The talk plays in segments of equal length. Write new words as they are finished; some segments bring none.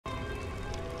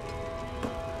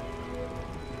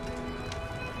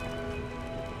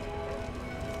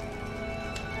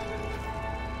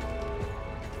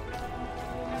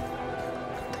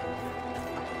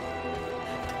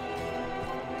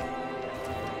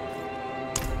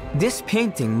This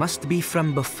painting must be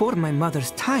from before my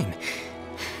mother's time.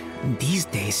 These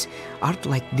days, art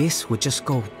like this would just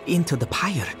go into the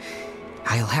pyre.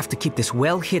 I'll have to keep this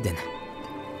well hidden.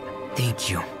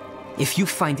 Thank you. If you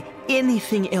find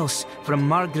anything else from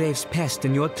Margrave's past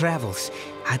in your travels,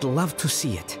 I'd love to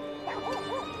see it.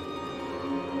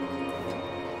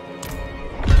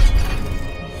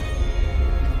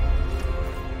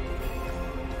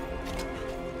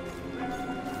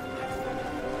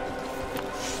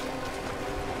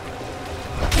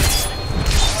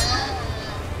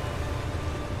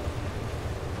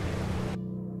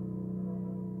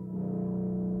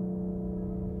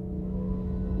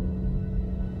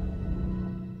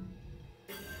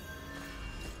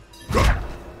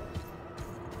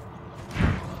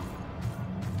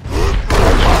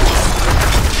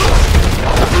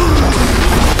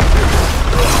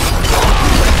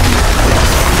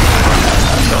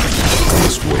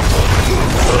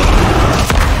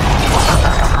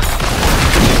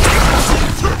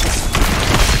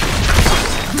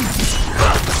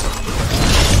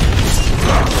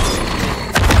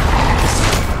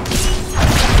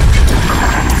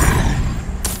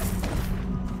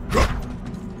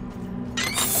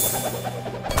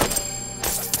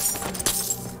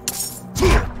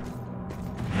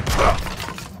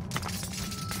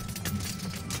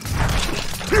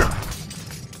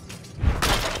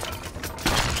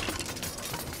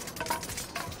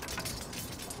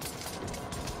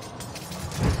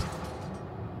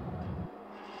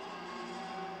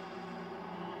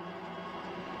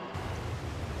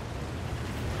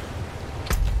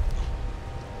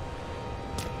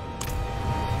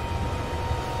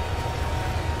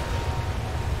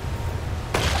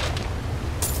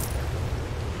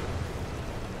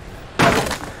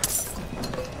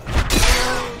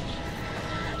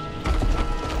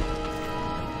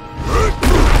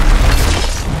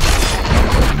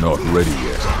 Not ready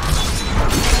yet.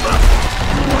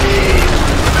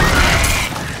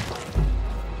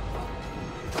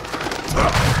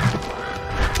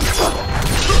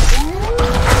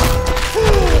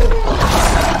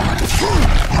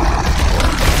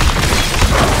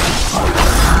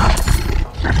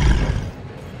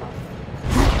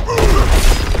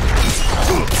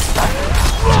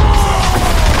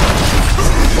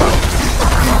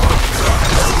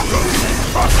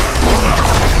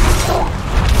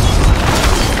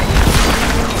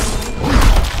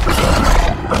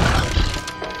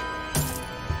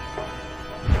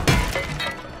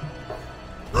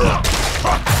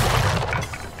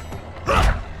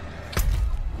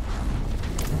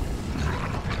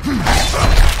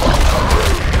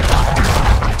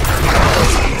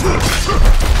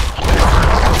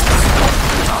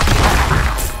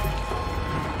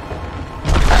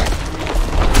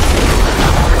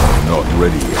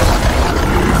 Ready yet.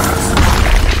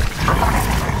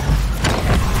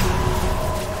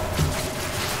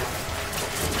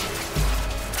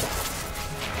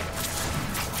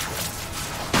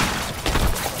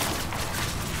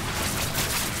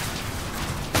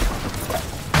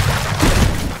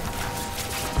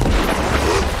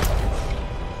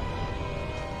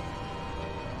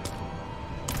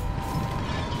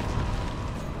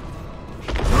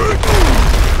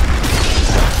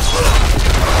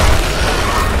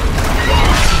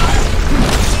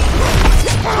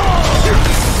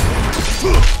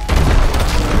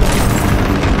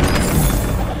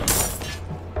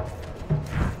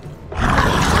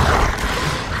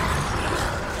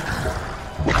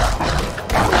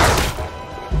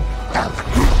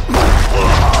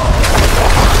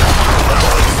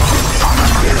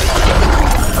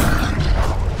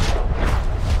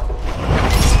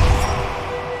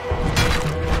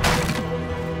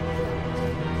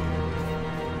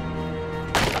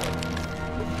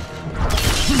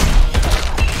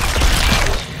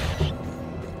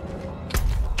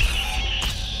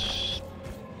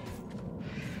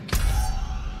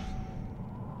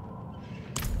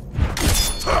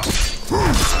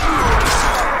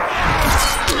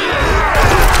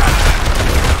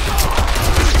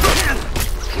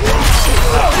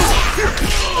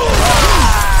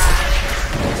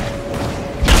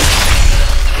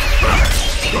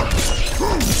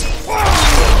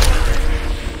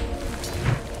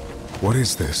 What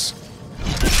is this?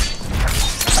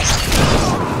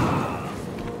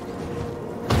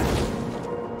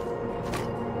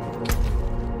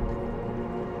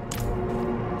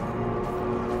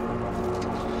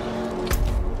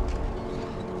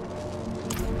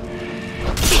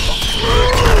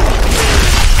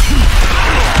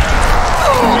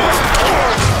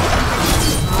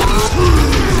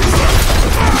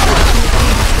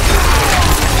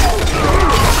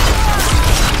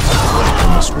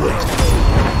 must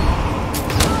wait.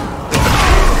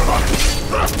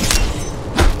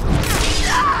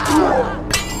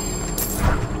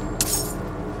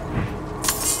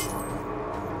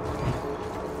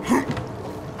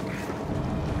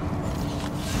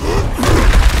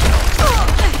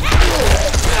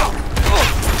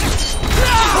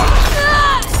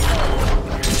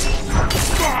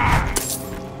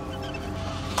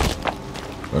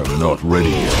 I'm not ready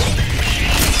yet.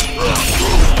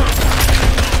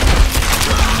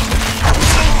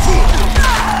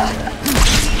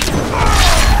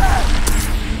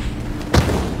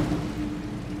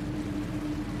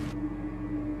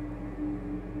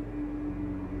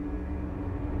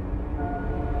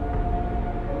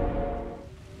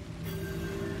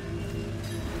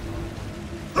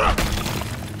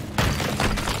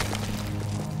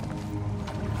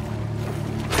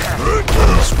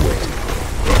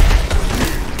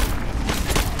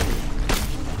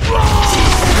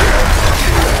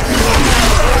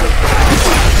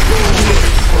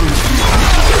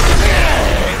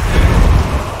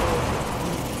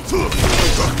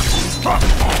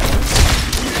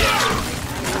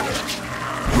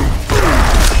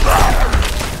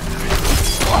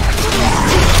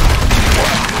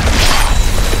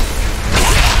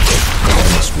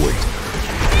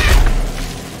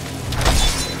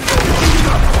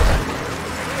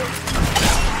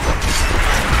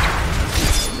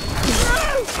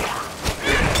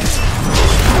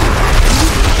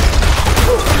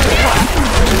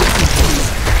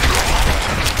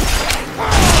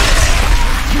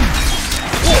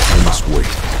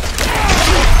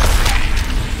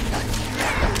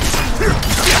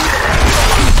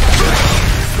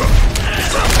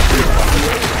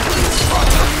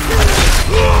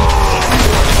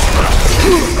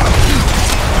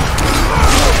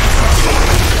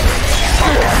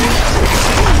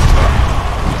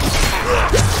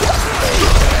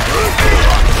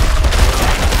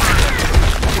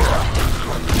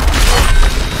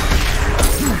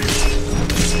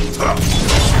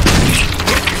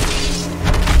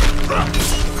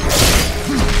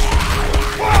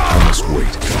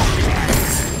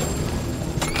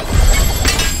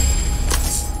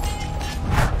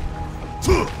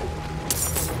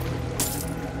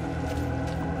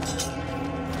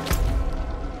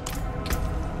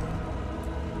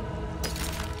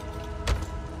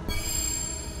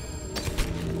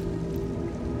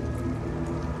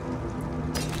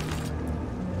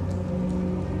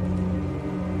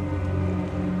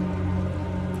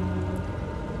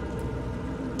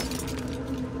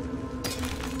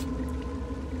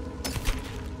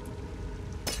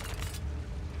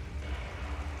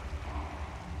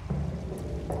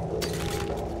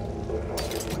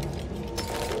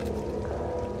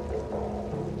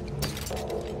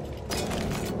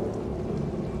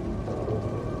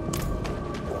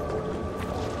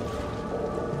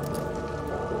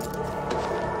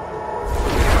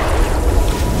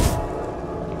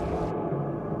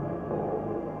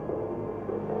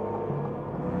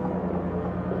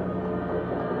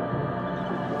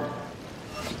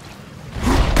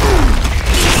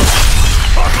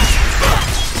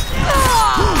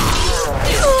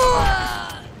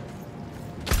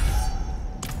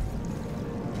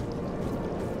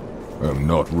 I'm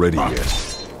not ready yet.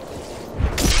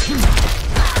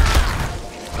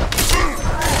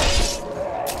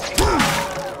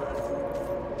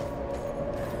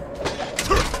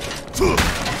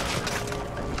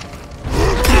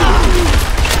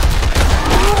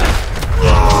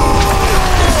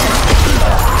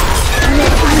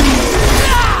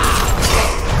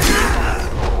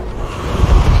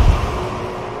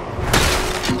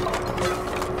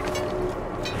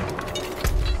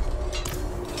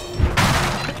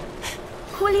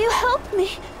 Will you help me,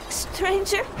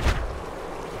 stranger?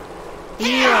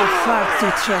 You are far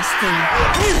too trusting.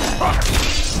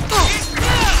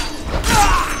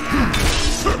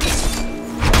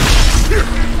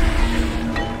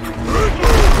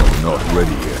 I'm not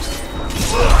ready yet.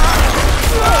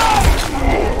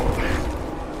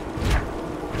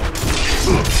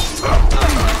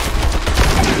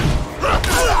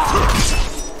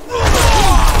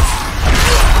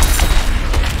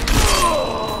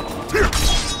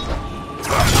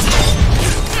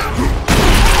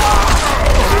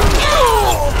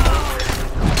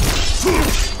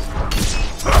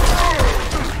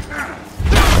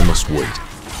 I must wait.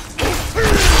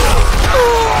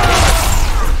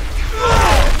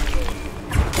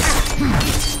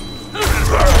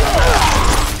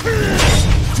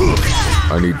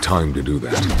 I need time to do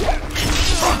that.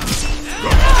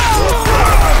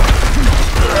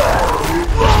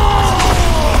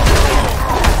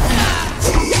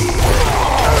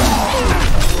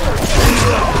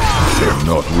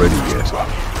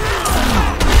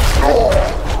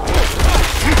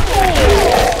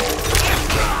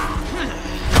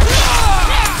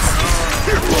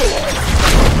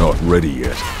 ready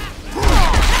yet.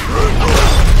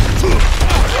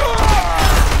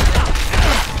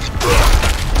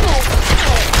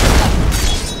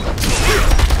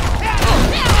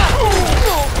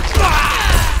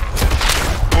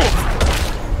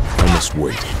 I must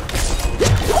wait.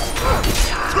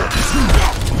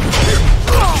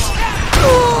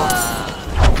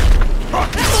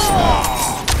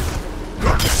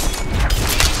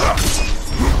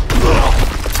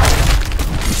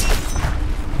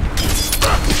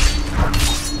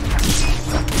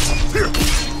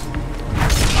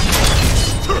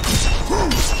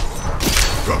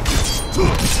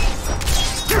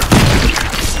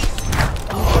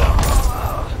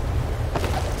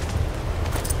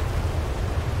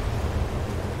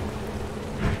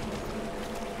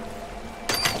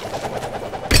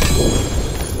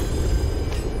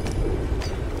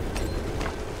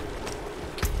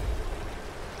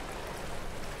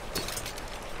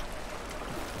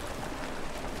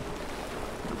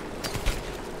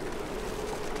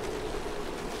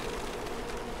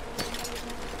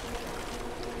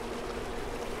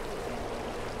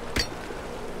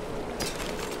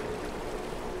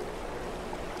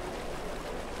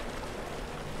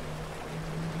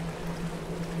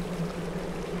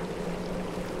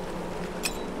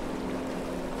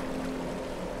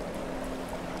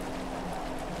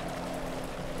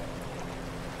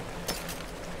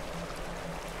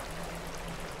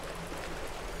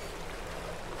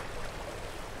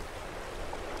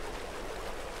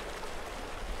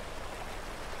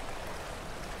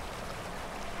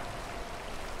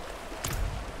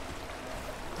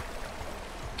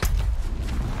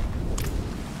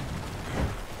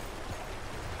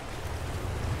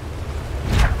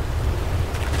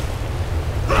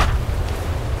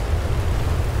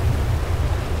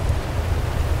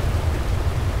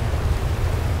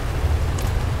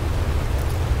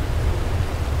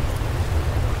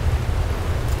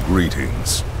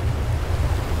 Greetings.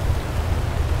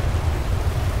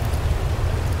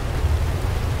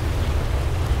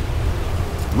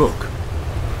 Look.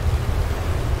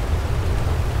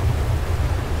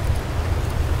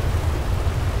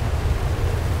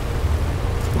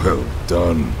 Well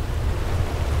done.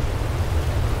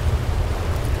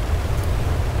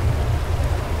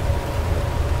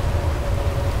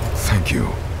 Thank you.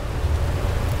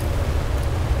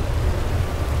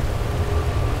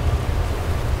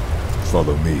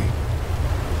 Follow me.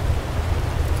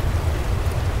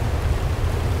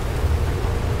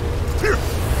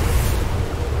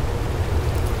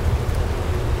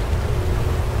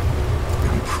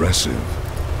 Impressive.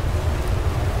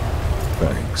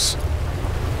 Thanks.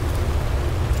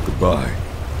 Goodbye.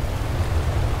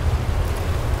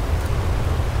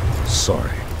 Sorry.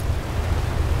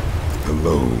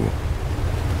 Hello.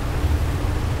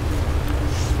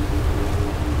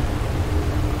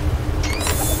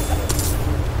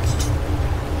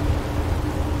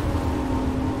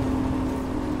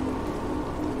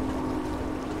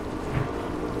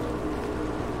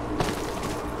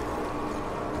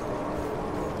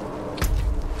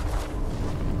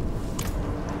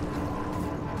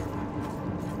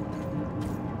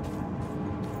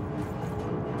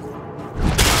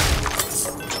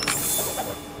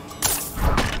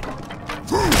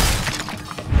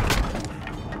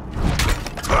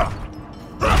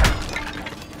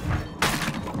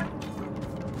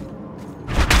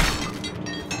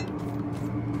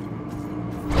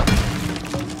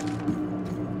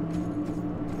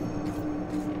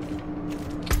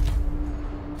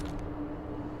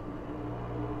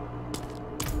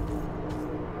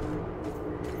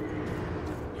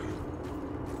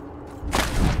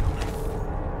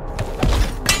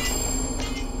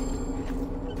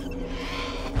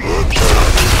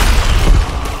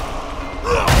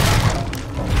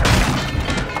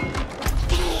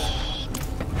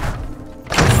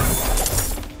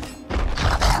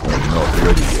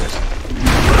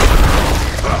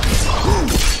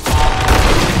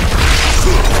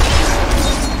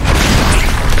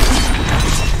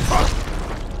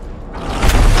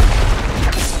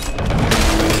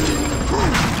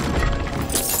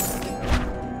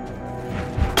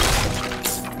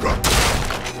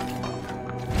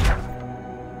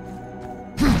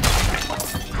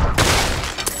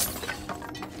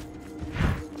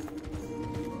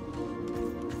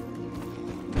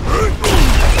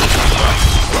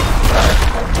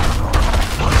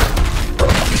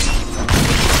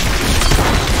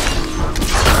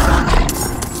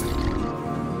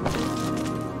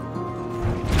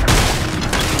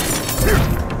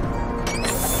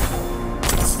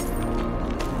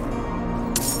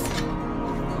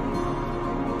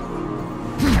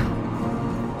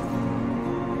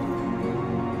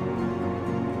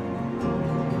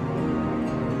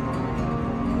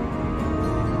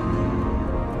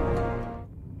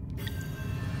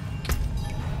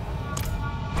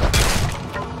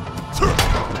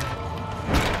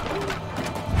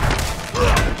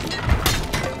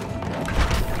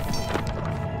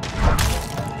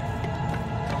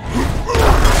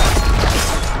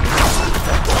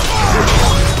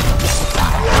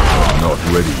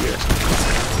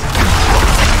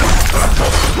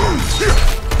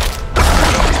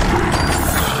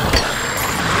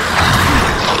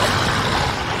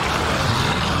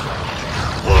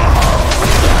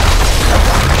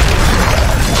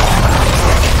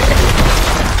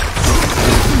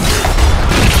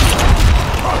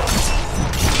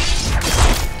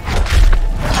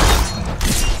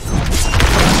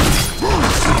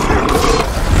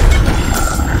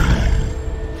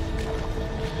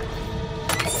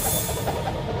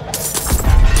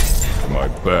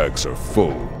 bags are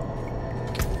full.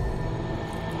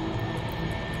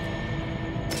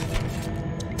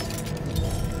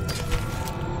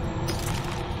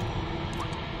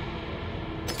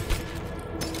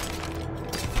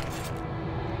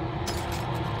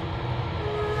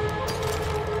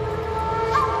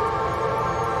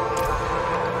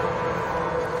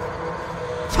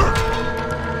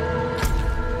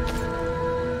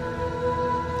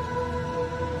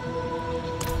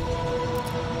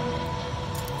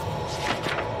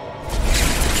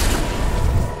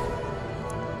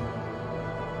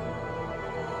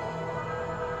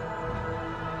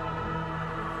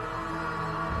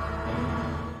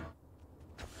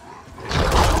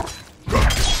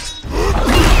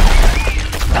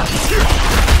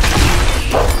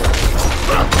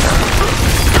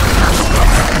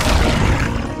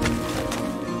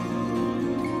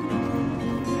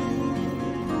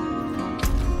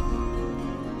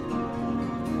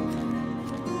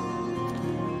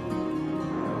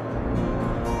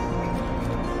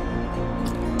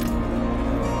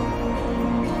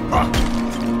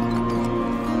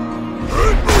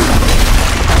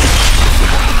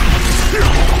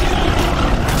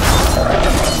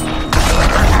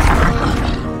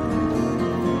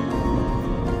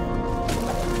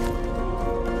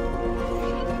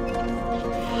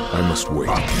 I must wait.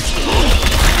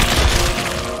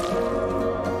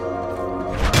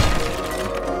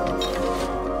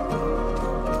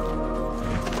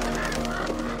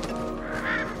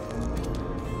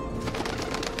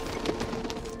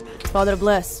 Father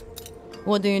bless.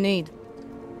 What do you need?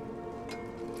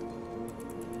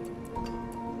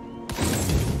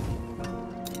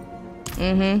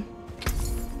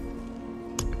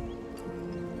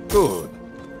 Good.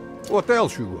 What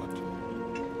else you want?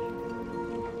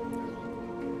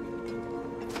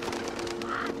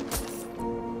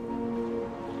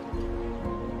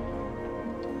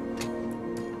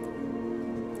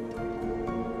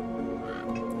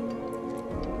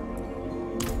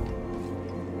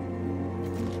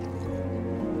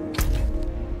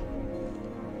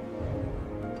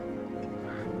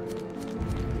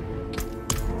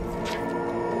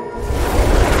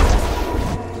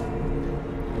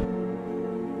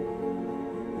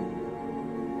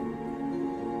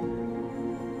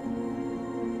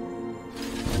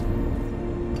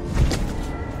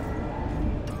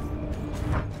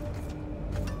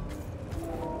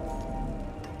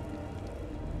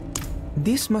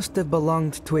 This must have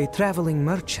belonged to a traveling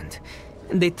merchant.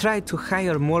 They tried to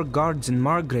hire more guards in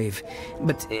Margrave,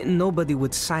 but nobody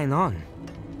would sign on.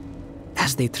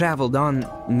 As they traveled on,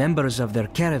 members of their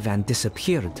caravan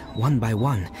disappeared, one by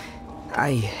one.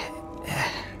 I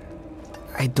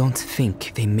don't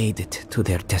think they made it to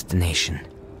their destination.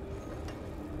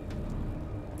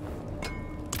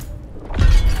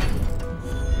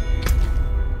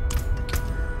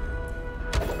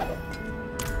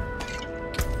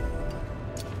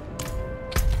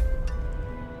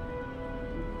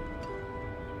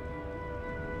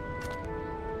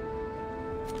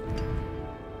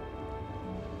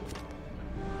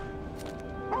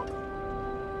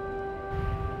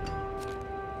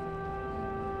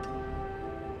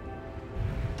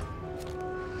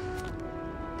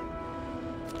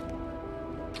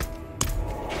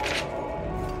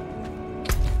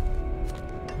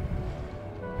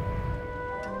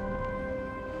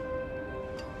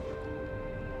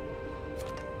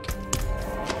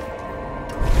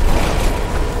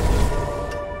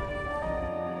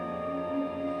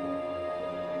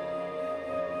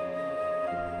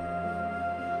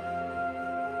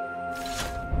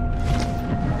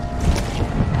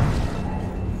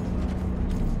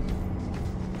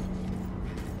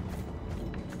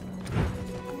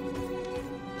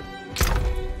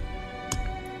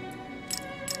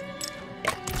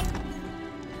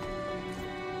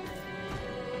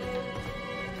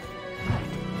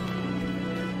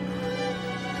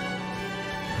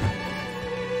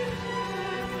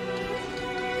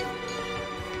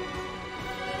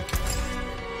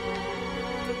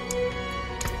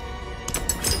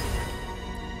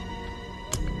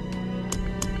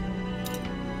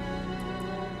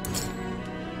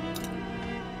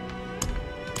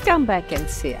 Come back and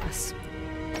see us.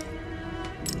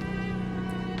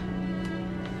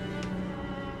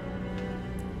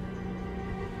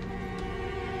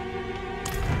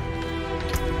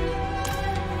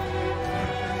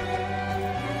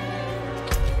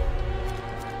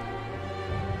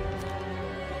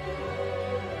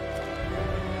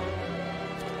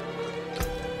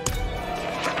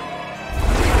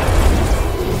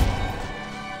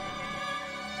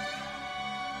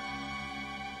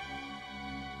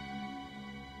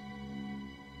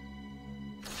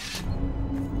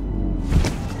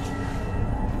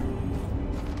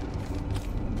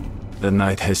 The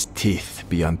night has teeth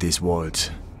beyond these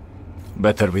walls.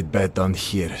 Better we'd bed down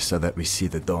here so that we see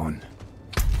the dawn.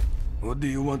 Who do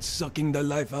you want sucking the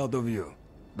life out of you?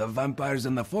 The vampires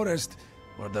in the forest,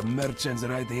 or the merchants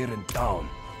right here in town?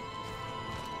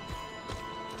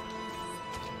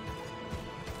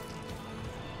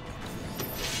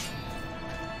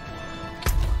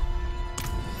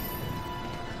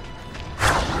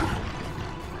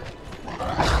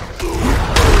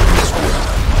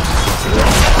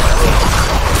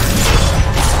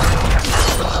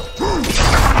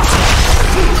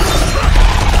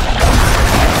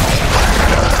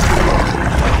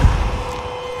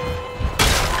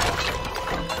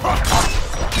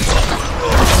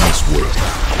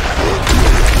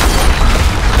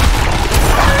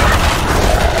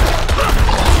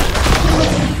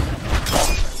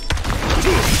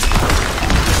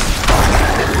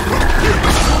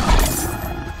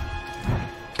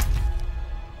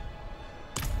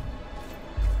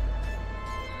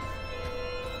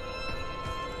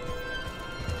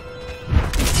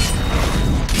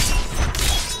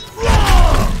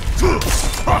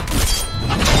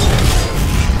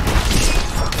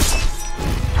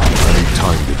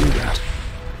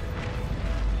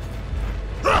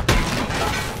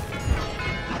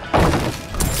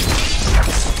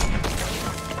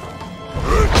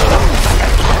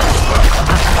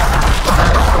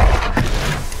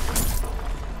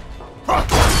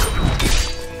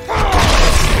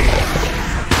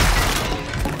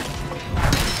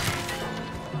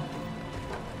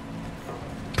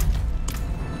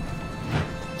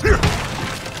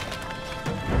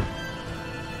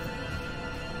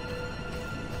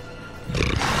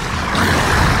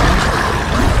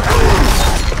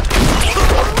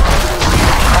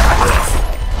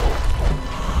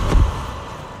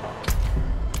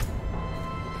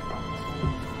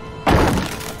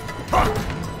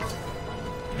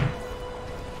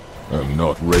 I'm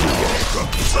not ready yet.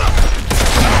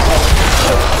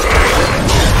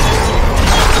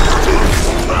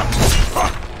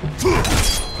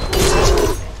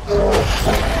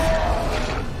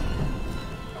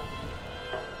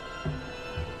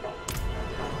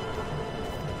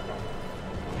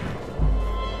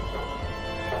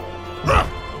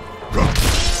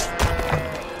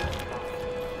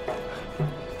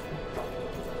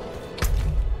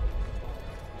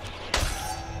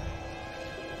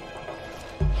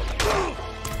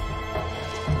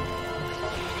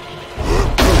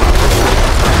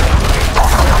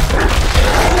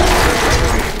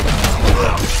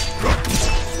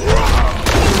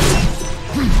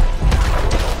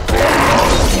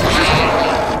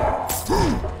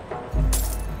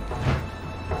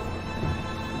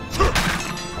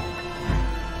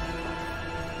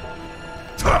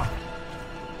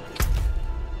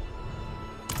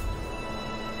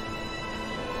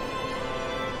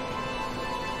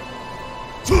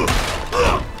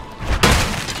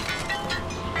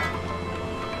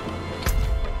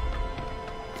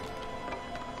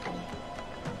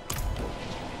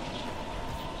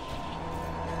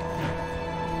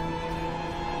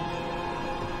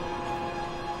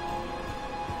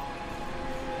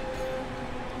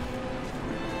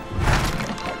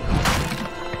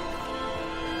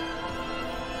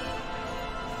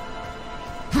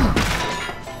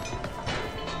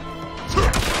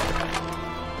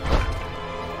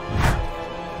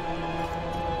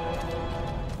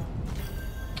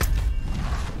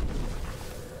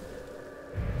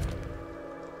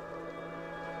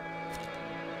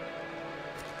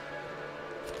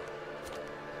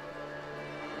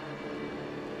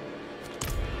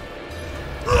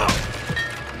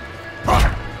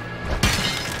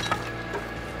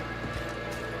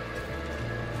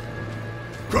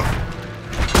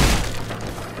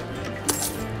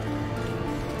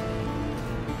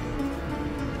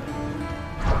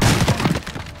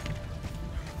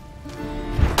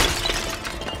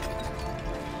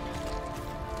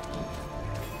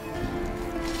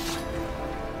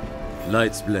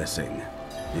 Light's blessing.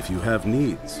 If you have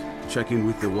needs, check in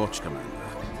with the watch commander.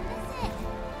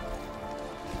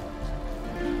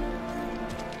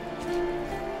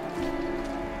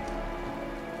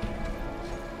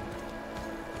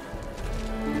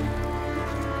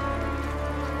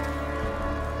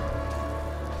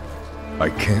 I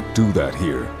can't do that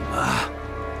here.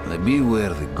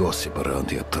 Beware the gossip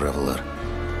around here, traveler.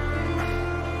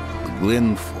 The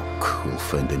Glen folk will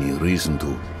find any reason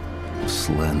to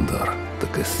slander the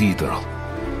cathedral,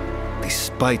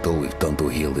 despite all we've done to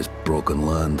heal this broken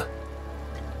land.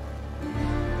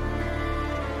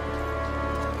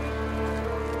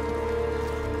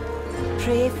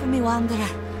 Pray for me, Wanderer.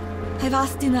 I've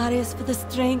asked Inarius for the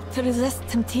strength to resist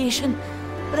temptation,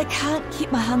 but I can't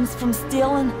keep my hands from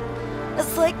stealing.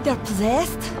 It's like they're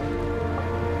possessed.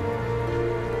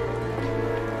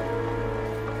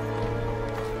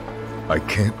 I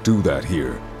can't do that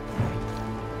here.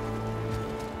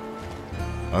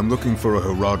 I'm looking for a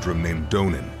Haradrim named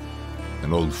Donin.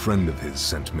 An old friend of his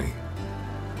sent me.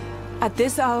 At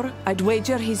this hour, I'd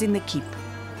wager he's in the keep.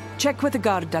 Check with the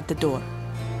guard at the door.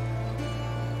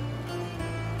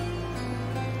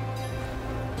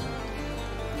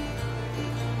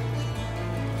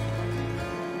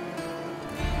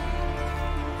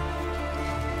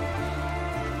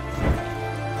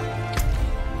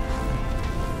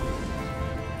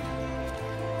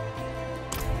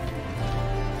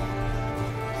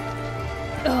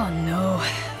 Oh no.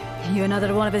 You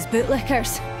another one of his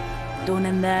bootlickers?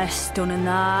 Doning this, doning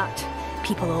that.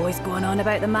 People always going on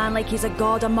about the man like he's a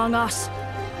god among us.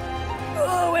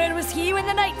 Oh, where was he when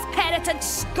the knights penitent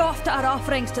scoffed at our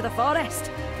offerings to the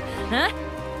forest? Huh?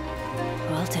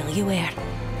 Well, I'll tell you where.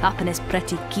 Up in his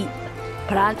pretty keep,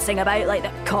 prancing about like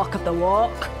the cock of the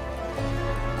walk.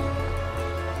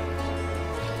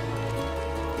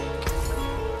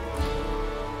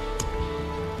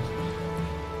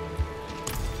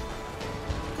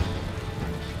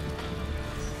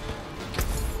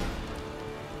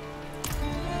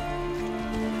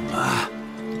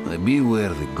 Beware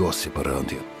the gossip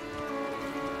around you.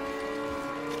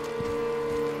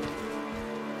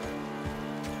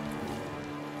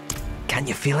 Can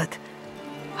you feel it?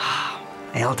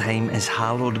 Eldheim is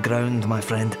hallowed ground, my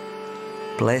friend.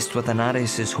 Blessed with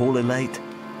Anaris' holy light.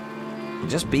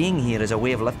 Just being here is a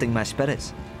way of lifting my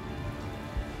spirits.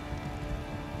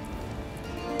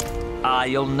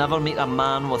 You'll never meet a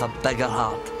man with a bigger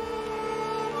heart.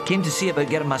 Came to see about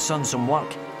getting my son some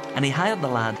work, and he hired the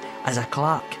lad as a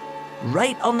clerk.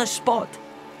 Right on the spot.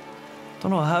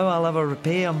 Don't know how I'll ever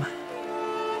repay him,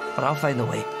 but I'll find a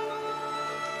way.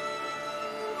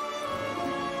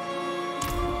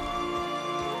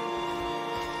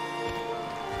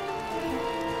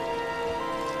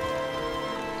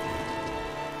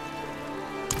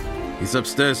 He's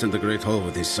upstairs in the Great Hall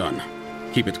with his son.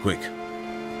 Keep it quick.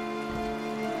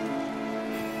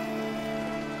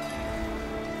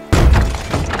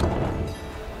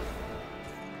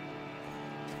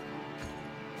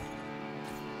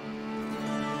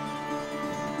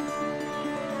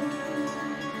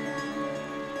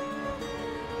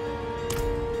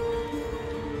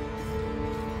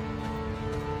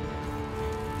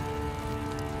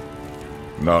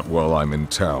 Not while I'm in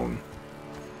town.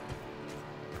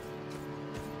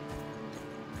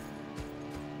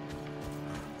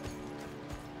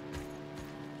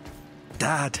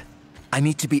 Dad, I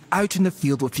need to be out in the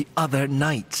field with the other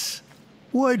knights.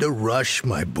 Why the rush,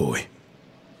 my boy?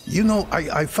 You know,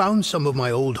 I found some of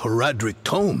my old Haradric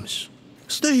tomes.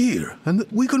 Stay here, and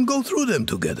we can go through them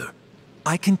together.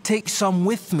 I can take some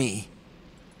with me.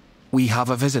 We have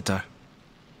a visitor.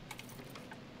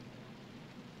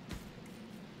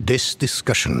 This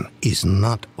discussion is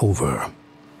not over.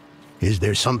 Is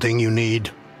there something you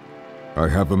need? I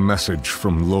have a message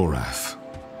from Lorath.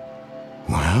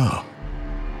 Well,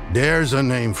 there's a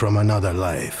name from another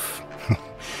life.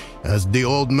 Has the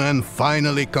old man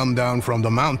finally come down from the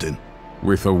mountain?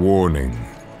 With a warning.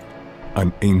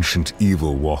 An ancient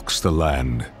evil walks the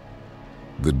land.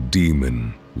 The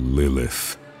demon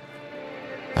Lilith.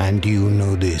 And you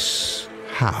know this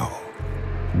how?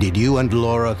 Did you and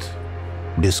Lorath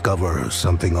discover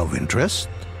something of interest?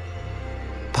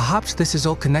 Perhaps this is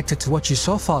all connected to what you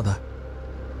saw, Father.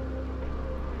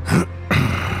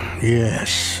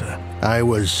 Yes, I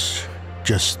was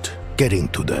just getting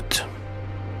to that.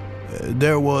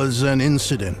 There was an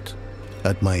incident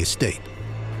at my estate.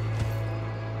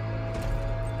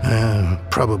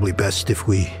 Probably best if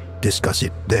we discuss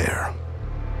it there.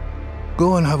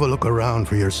 Go and have a look around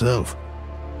for yourself.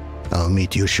 I'll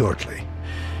meet you shortly,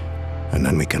 and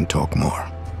then we can talk more.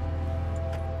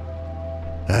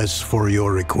 As for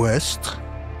your request,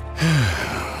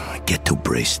 get to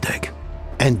Braestag.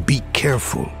 And be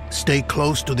careful. Stay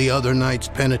close to the other knights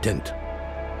penitent.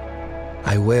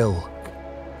 I will.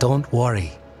 Don't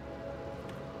worry.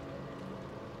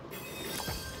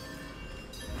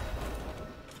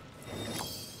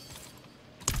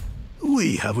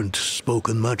 We haven't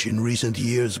spoken much in recent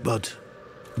years, but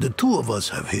the two of us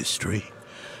have history.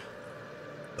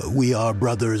 We are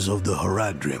brothers of the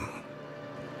Haradrim.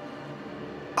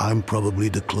 I'm probably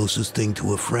the closest thing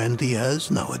to a friend he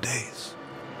has nowadays.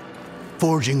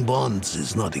 Forging bonds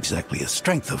is not exactly a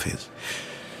strength of his,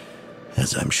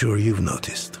 as I'm sure you've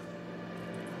noticed.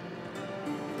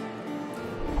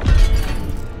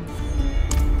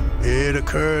 It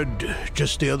occurred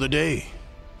just the other day,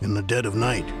 in the dead of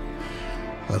night.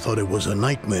 I thought it was a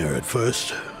nightmare at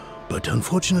first, but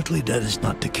unfortunately that is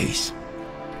not the case.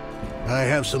 I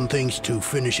have some things to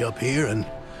finish up here, and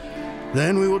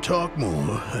then we will talk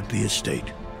more at the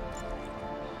estate.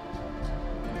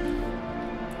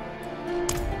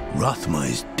 Rathma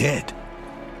is dead.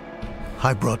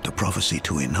 I brought the prophecy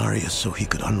to Inarius so he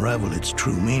could unravel its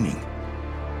true meaning.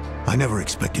 I never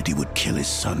expected he would kill his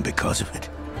son because of it.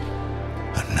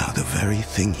 And now the very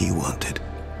thing he wanted,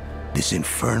 this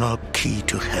infernal key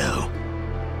to hell,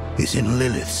 is in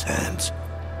Lilith's hands.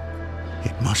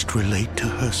 It must relate to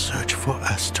her search for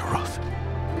Astaroth.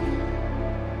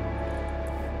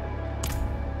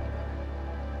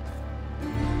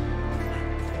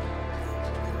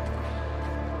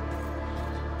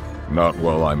 Not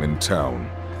while I'm in town.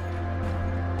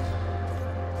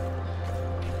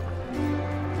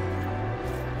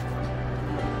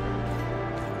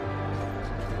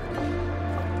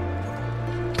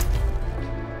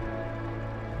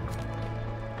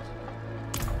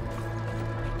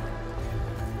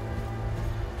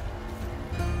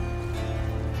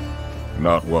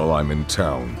 Not while I'm in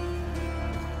town.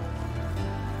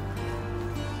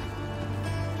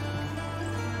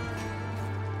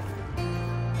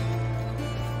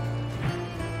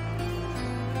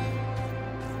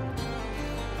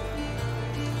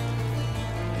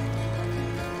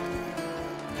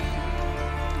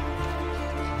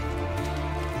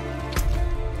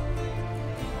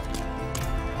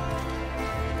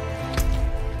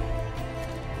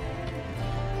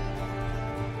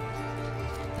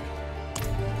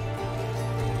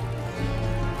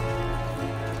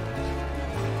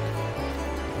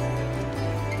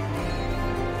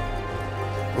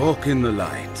 Walk in the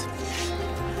light.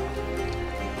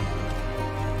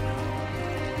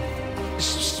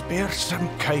 Spare some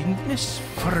kindness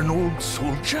for an old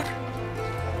soldier?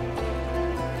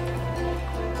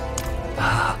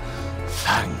 Ah,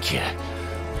 thank you,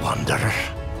 Wanderer.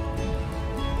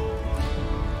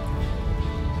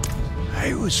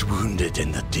 I was wounded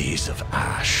in the days of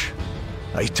Ash.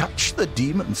 I touched the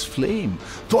demon's flame,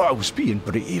 though I was being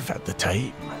brave at the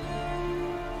time.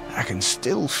 I can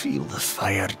still feel the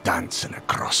fire dancing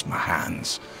across my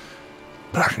hands,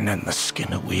 burning the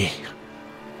skin away.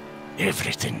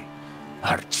 Everything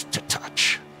hurts to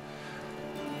touch.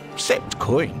 Except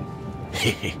coin.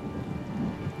 Hehe.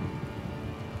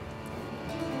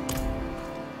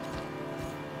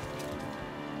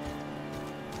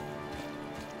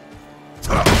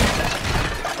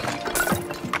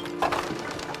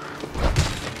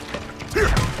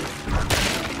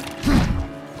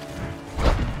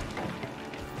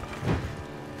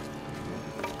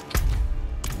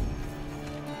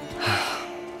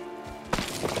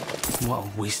 What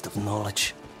a waste of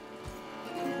knowledge.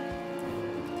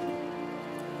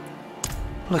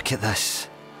 Look at this.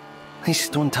 These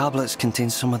stone tablets contain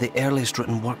some of the earliest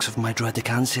written works of my Druidic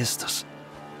ancestors.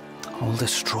 All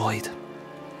destroyed.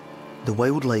 The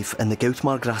wildlife in the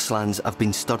Gautmar grasslands have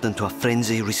been stirred into a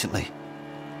frenzy recently.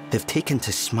 They've taken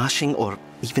to smashing or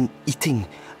even eating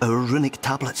our runic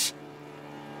tablets.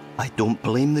 I don't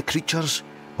blame the creatures,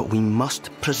 but we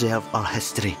must preserve our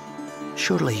history.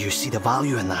 Surely you see the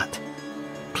value in that.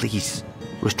 Please,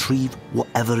 retrieve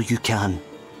whatever you can.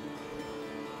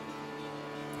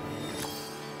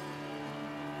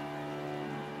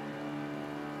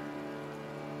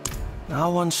 I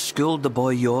once schooled the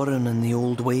boy Yoren in the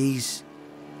old ways.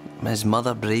 His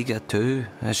mother Brega too,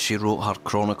 as she wrote her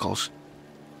chronicles.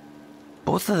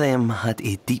 Both of them had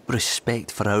a deep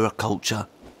respect for our culture.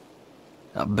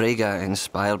 Brega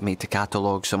inspired me to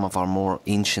catalogue some of our more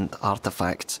ancient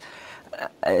artefacts.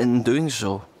 In doing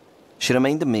so, she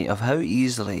reminded me of how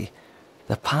easily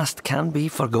the past can be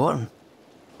forgotten.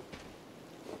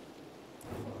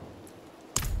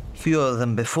 Fewer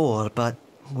than before, but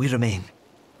we remain.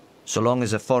 So long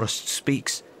as the forest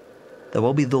speaks, there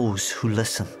will be those who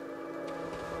listen.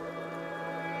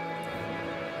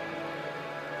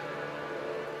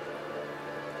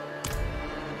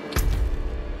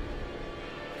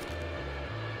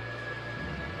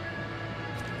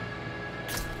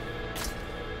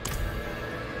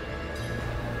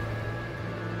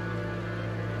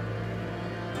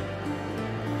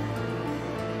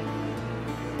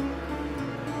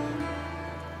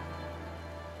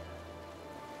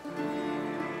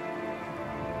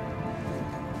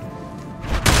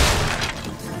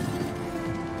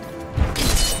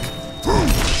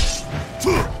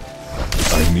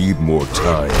 I need more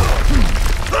time.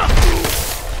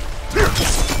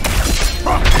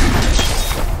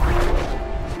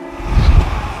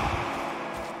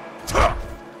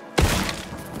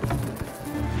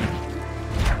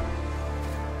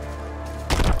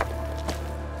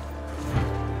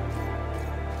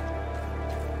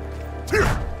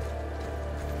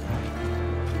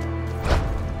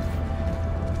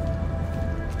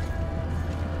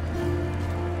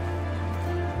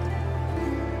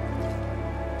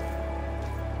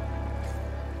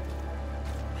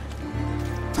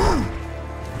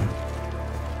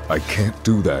 I can't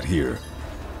do that here.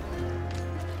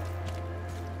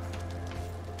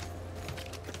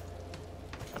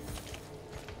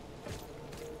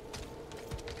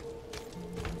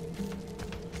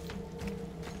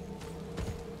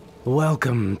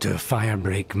 Welcome to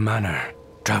Firebreak Manor,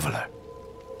 traveler.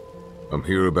 I'm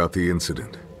here about the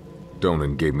incident.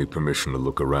 Donan gave me permission to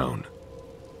look around.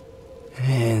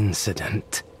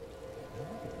 Incident?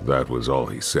 That was all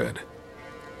he said.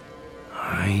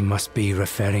 I must be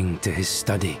referring to his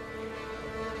study.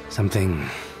 Something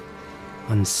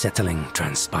unsettling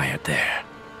transpired there.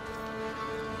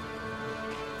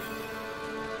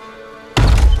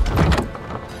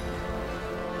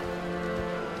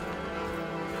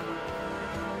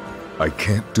 I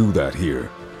can't do that here.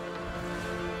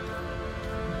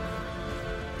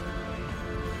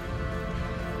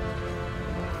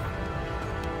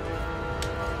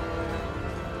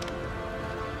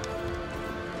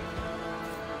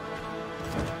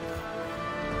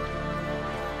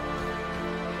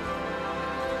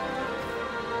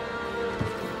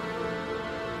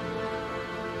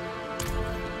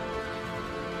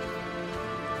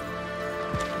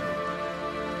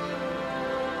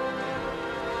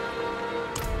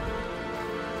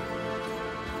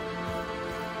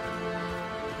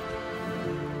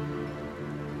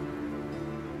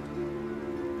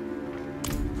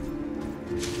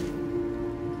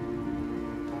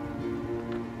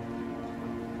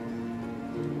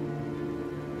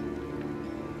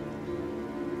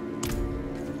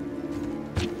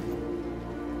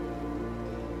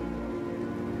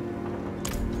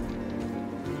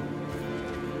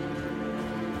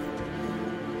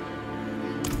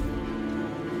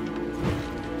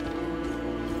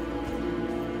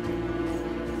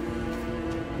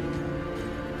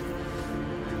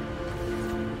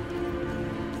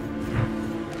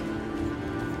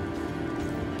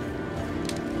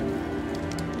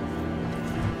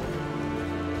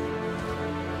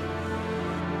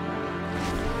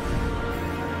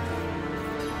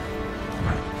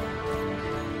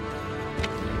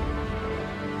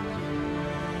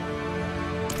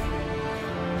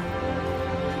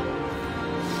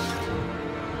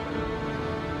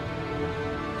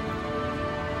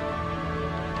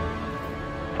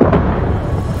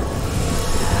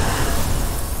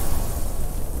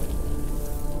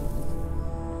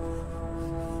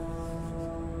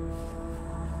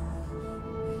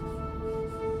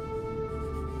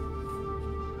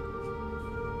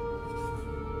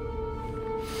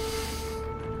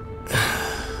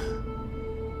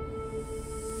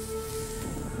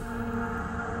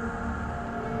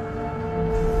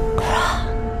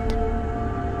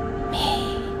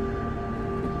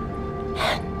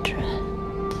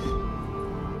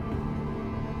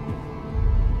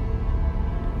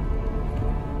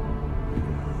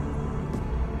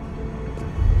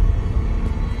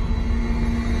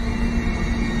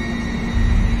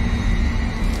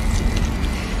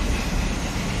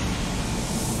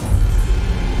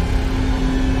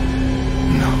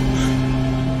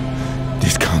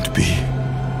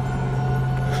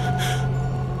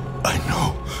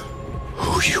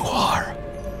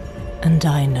 And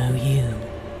I know you,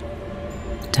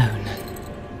 Donan.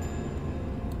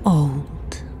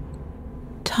 Old,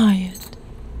 tired,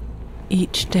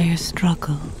 each day a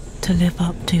struggle to live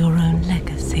up to your own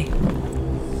legacy.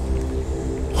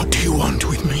 What do you want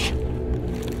with me?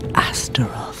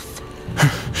 Astaroth.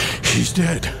 He's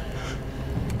dead.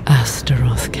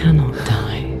 Astaroth cannot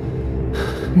die.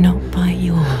 Not by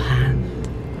your hand.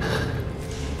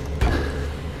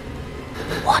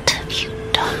 What have you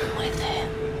done with him?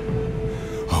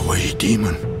 Away,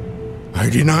 demon. I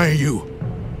deny you.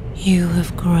 You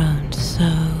have grown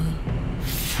so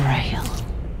frail.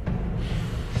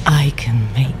 I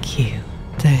can make you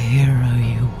the hero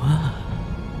you were.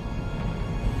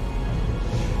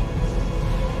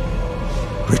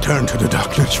 Return to the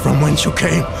darkness from whence you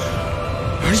came.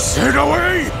 I said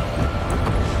away!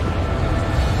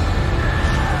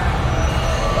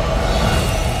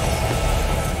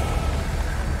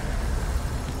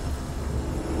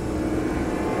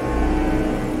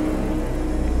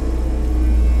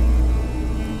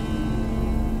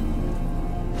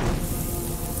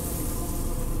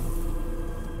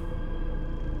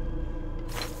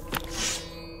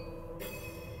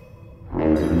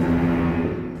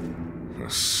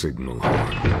 Signal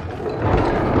horn.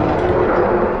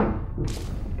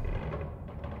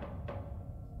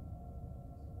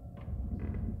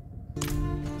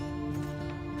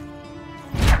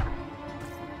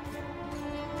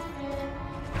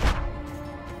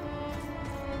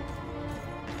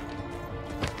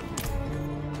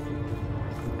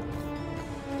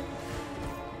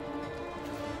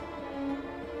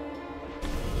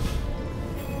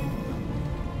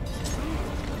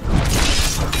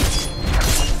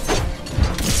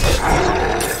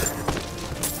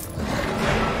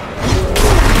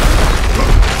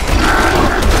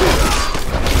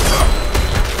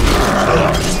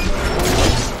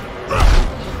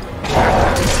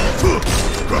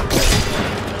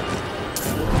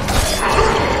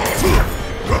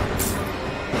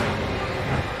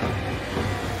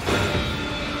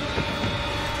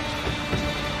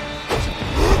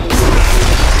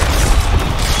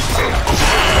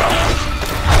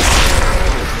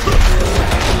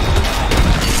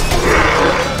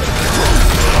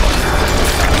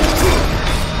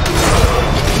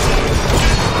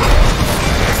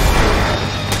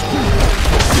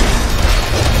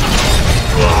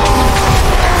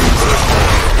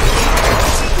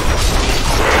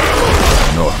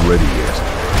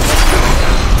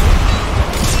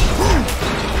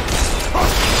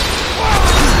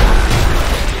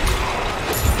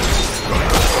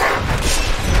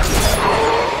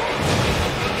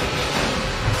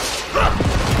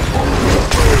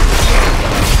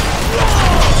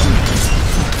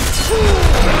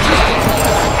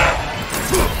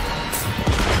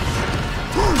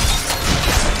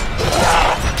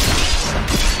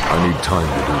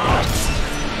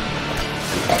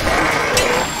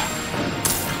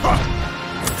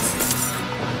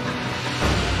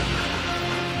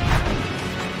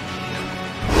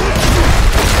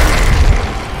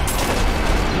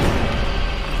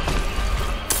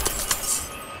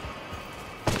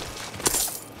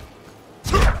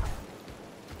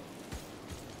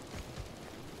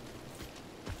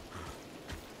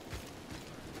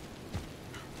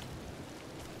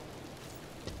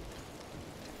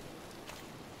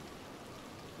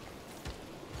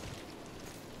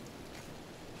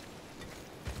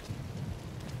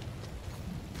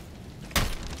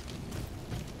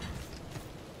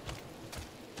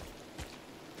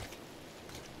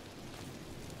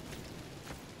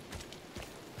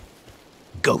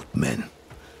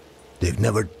 They've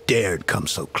never dared come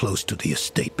so close to the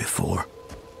estate before.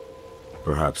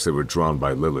 Perhaps they were drawn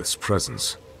by Lilith's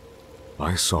presence.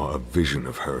 I saw a vision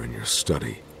of her in your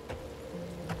study.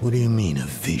 What do you mean, a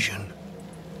vision?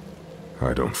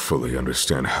 I don't fully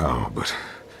understand how, but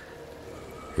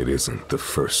it isn't the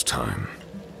first time.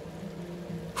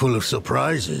 Full of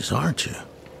surprises, aren't you?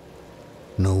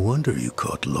 No wonder you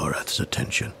caught Lorath's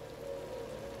attention.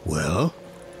 Well,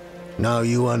 now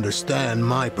you understand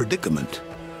my predicament.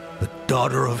 The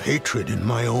daughter of hatred in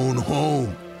my own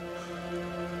home.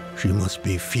 She must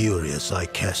be furious I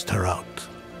cast her out.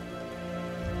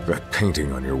 That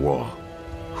painting on your wall,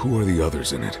 who are the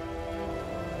others in it?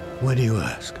 Why do you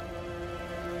ask?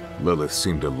 Lilith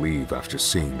seemed to leave after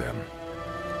seeing them.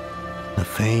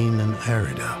 Nafane and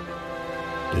Arida,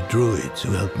 the druids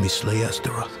who helped me slay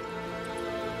Astaroth.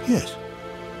 Yes.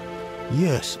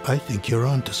 Yes, I think you're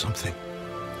onto something.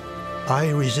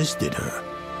 I resisted her,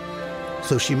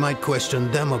 so she might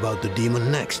question them about the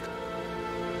demon next.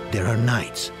 There are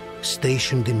knights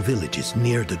stationed in villages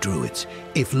near the druids.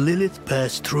 If Lilith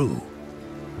passed through,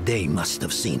 they must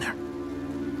have seen her.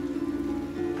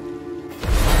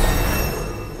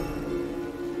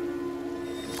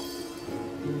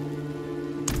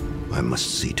 I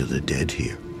must see to the dead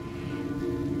here.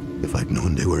 If I'd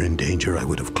known they were in danger, I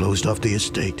would have closed off the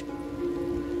estate.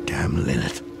 Damn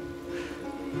Lilith.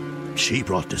 She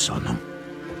brought this on them.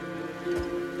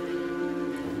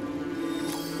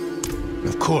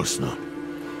 Of course not.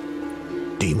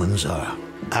 Demons are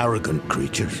arrogant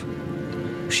creatures.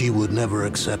 She would never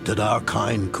accept that our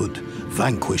kind could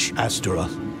vanquish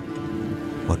Astaroth.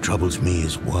 What troubles me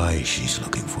is why she's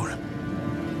looking for him.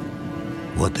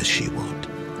 What does she want?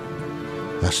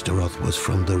 Astaroth was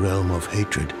from the realm of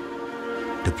hatred,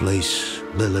 the place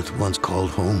Lilith once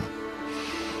called home.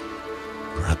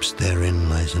 Perhaps therein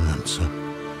lies an answer.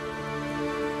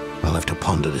 I'll have to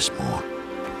ponder this more.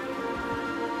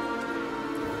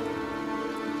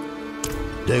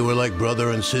 They were like brother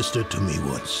and sister to me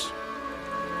once.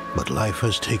 But life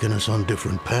has taken us on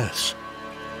different paths.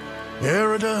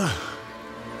 Arida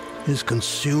is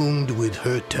consumed with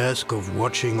her task of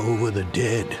watching over the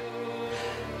dead.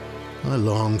 I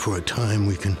long for a time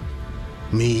we can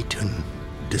meet and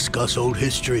discuss old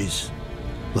histories,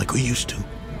 like we used to.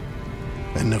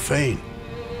 And Nafane,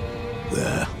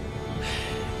 well,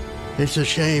 it's a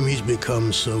shame he's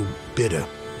become so bitter.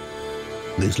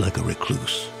 Lives like a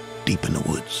recluse, deep in the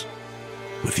woods.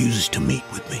 Refuses to meet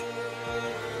with me.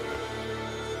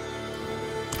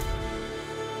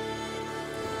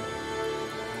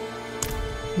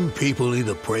 People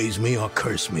either praise me or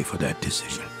curse me for that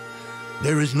decision.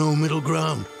 There is no middle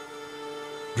ground.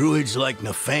 Druids like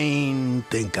Nafane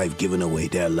think I've given away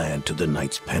their land to the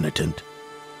Knights Penitent.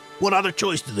 What other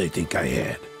choice do they think I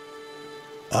had?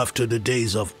 After the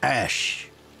days of Ash,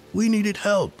 we needed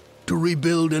help to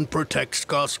rebuild and protect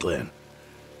Scotland.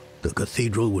 The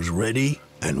cathedral was ready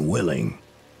and willing.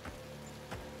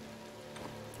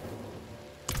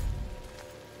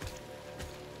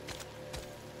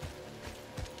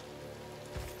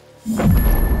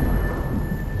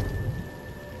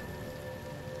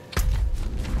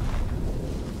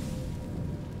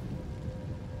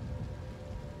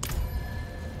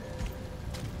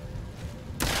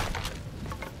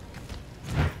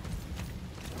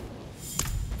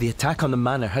 The attack on the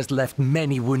manor has left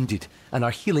many wounded, and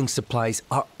our healing supplies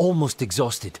are almost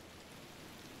exhausted.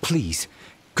 Please,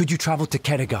 could you travel to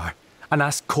Kerrigar and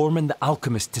ask Corman the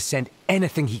alchemist to send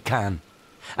anything he can?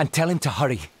 And tell him to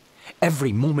hurry.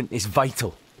 Every moment is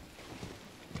vital.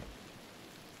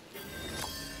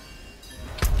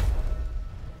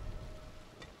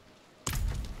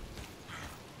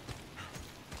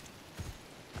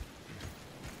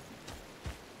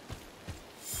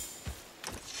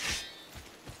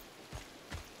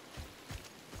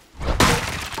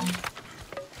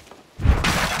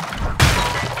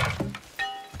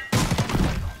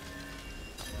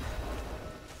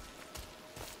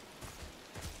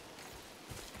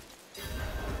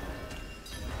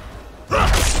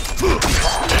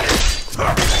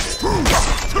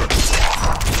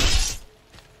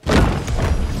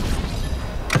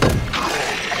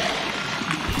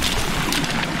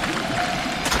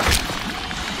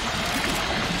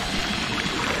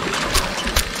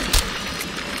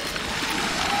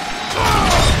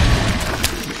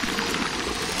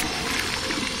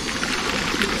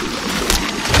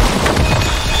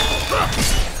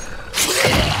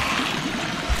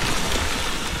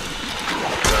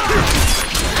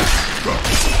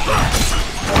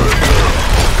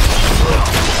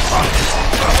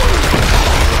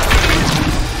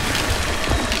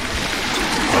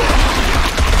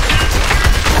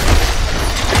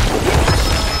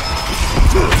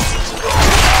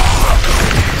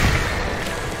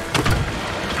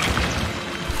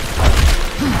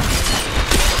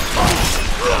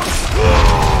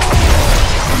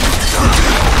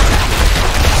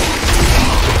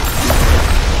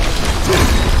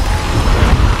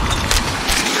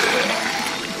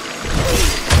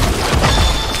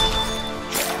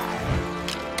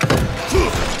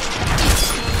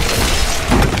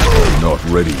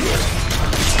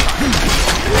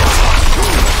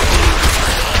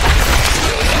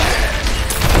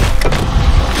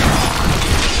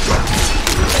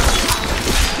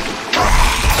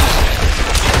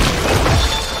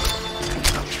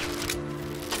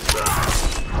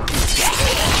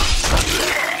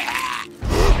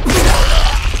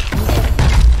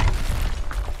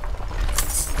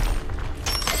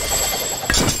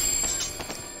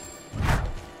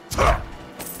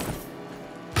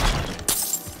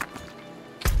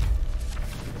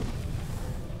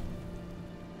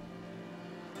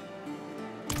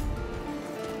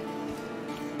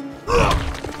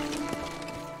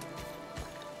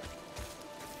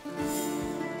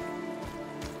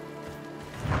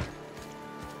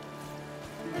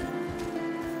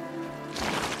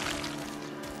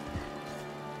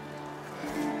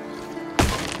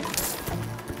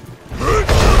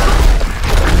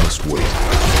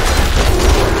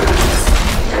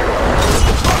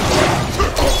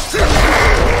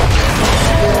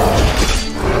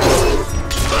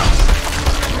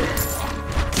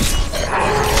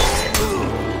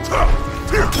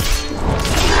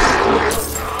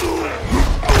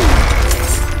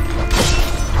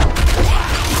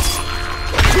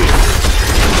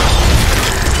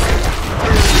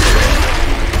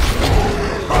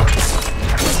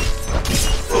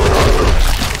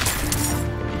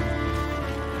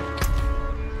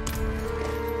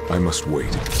 must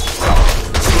wait.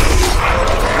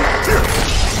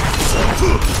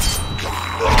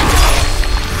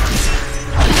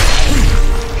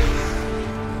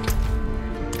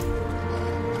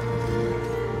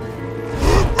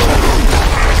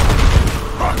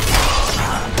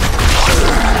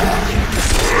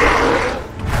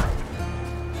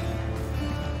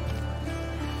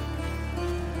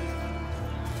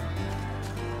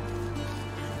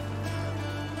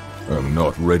 I'm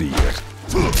not ready yet.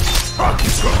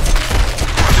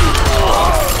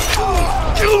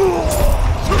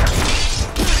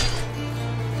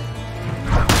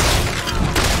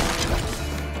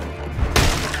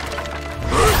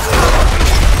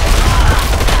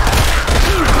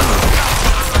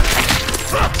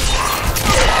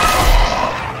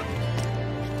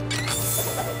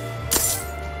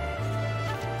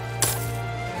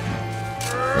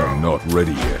 I'm not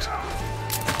ready yet.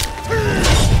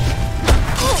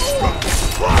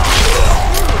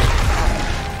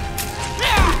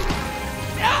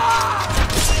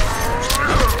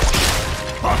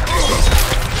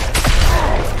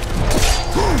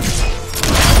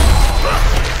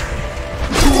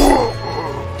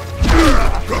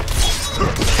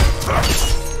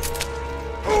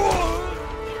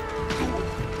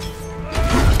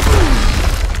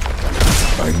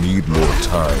 I need more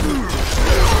time.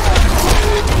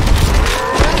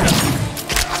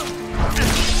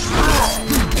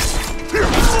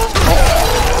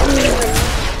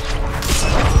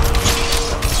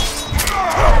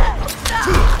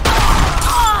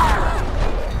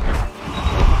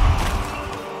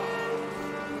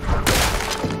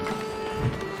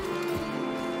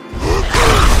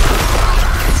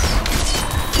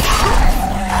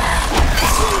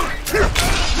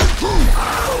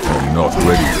 I'm not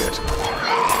ready yet.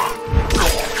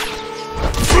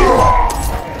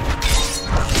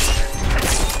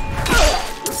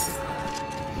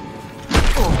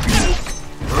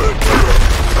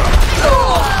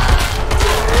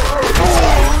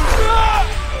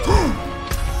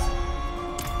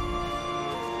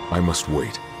 I must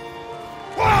wait.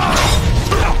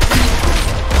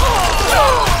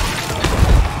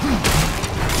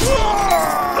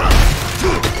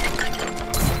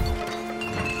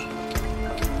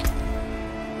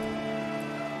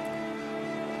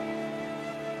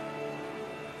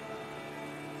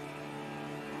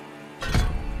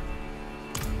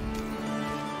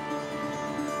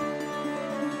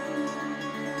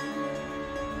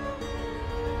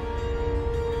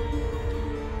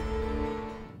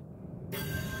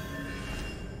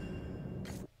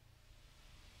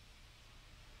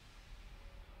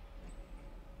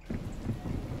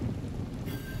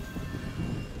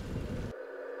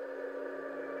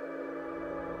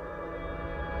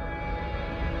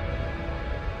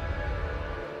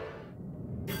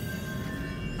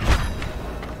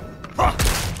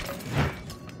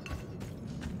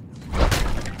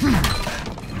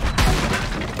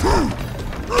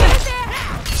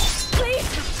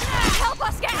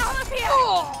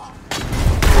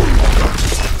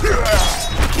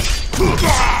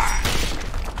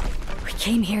 We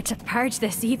came here to purge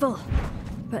this evil,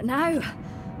 but now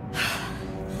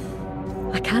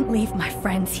I can't leave my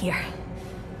friends here.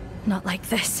 Not like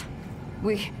this.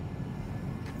 We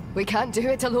can't do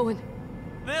it alone.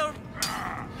 They're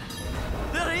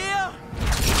here!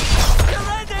 Get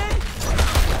ready!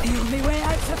 The only way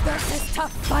out of this is to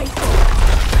fight.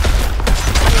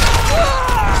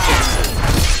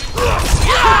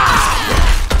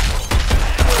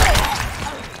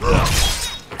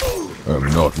 I'm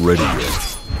not ready yet.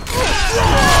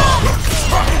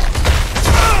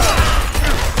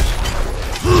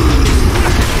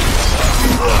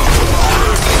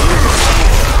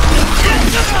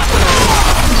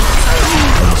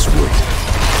 I must wait.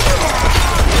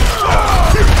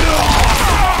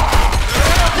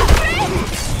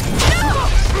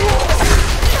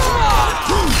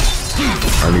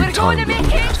 I need time to do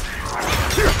that.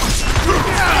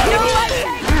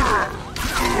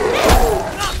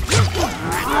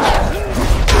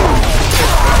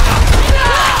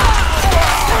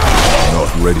 Not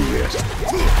ready yet.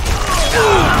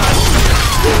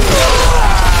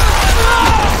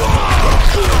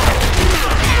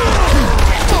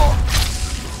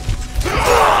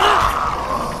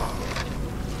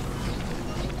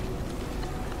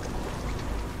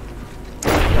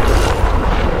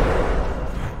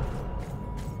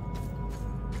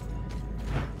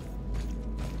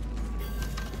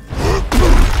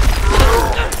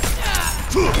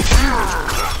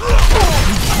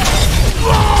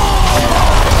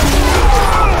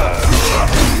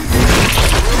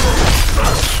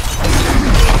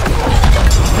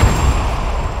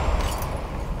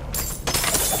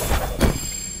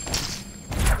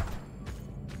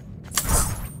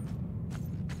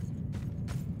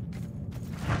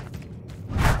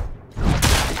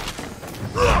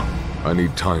 I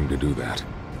need time to do that.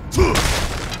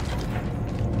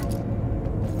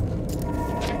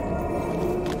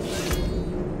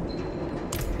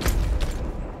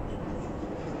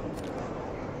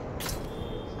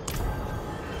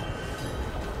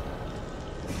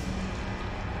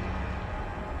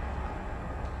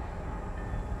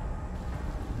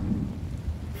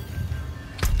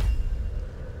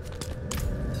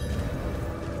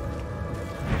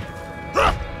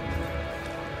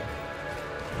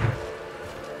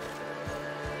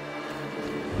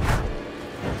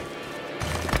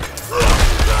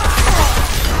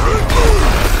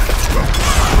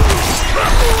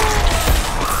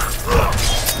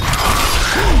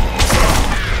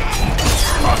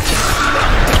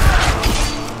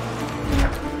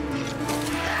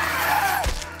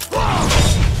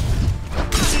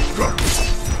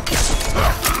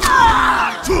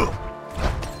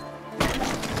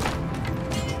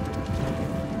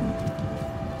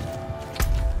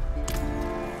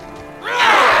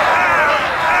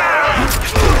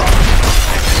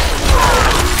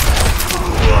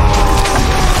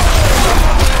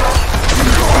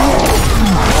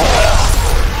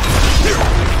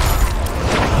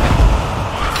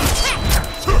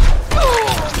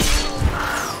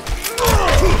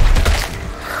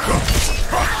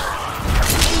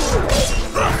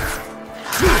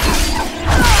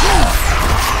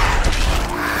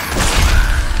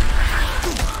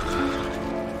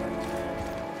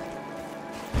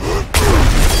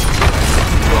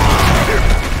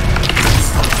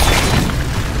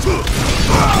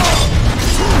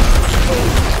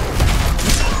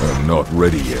 Not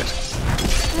ready yet.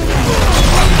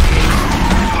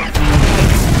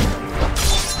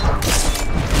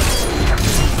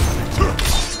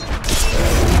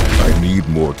 I need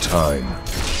more time.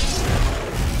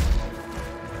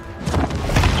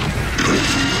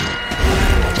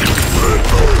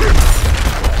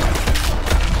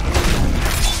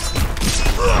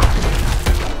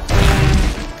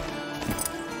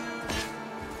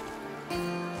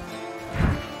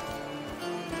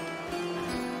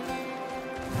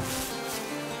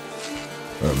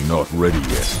 I'm not ready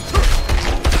yet.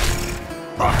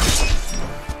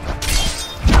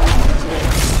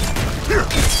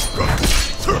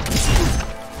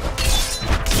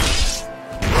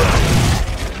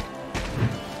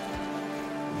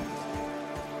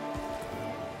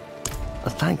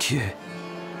 Thank you.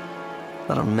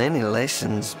 There are many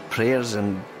lessons, prayers,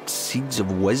 and seeds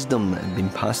of wisdom that have been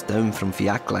passed down from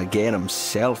Fiacla Ger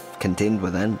himself contained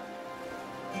within.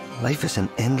 Life is an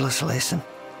endless lesson.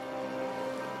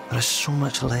 There is so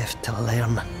much left to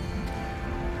learn.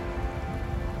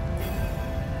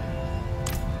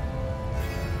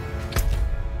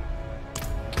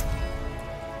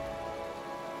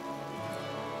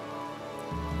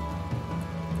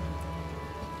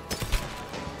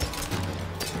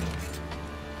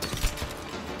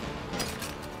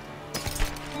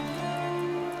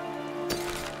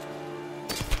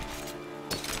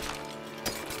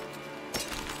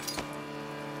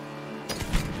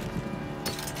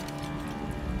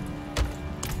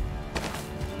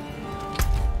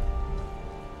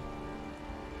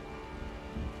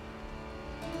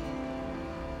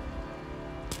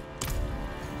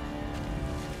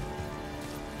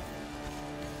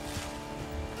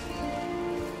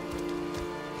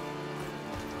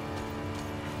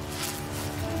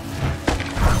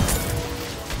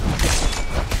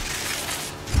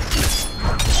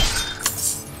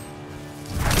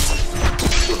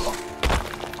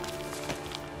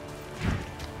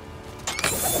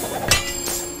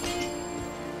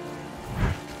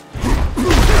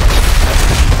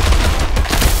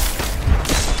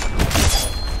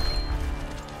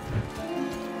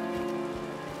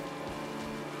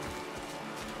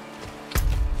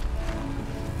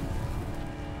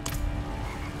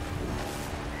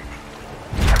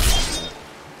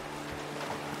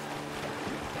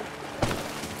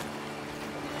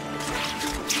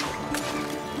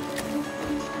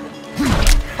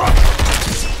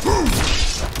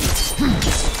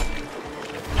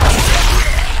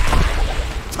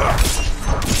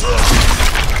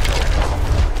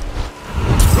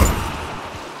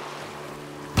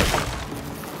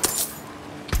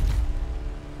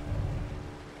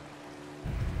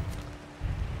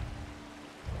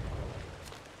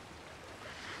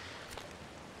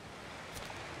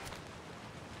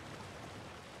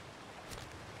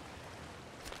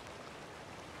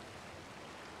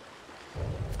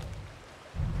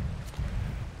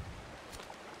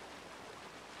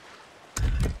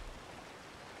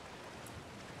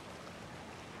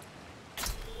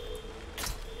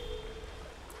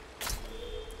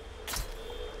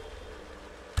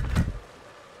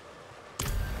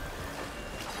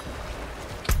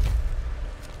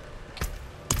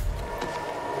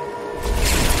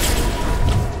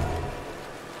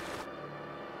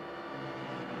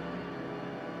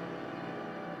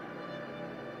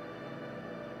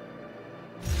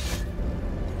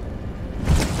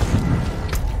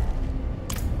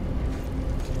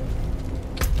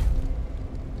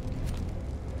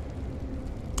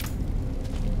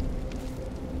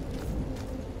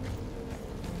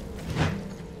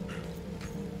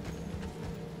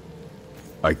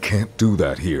 I can't do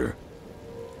that here.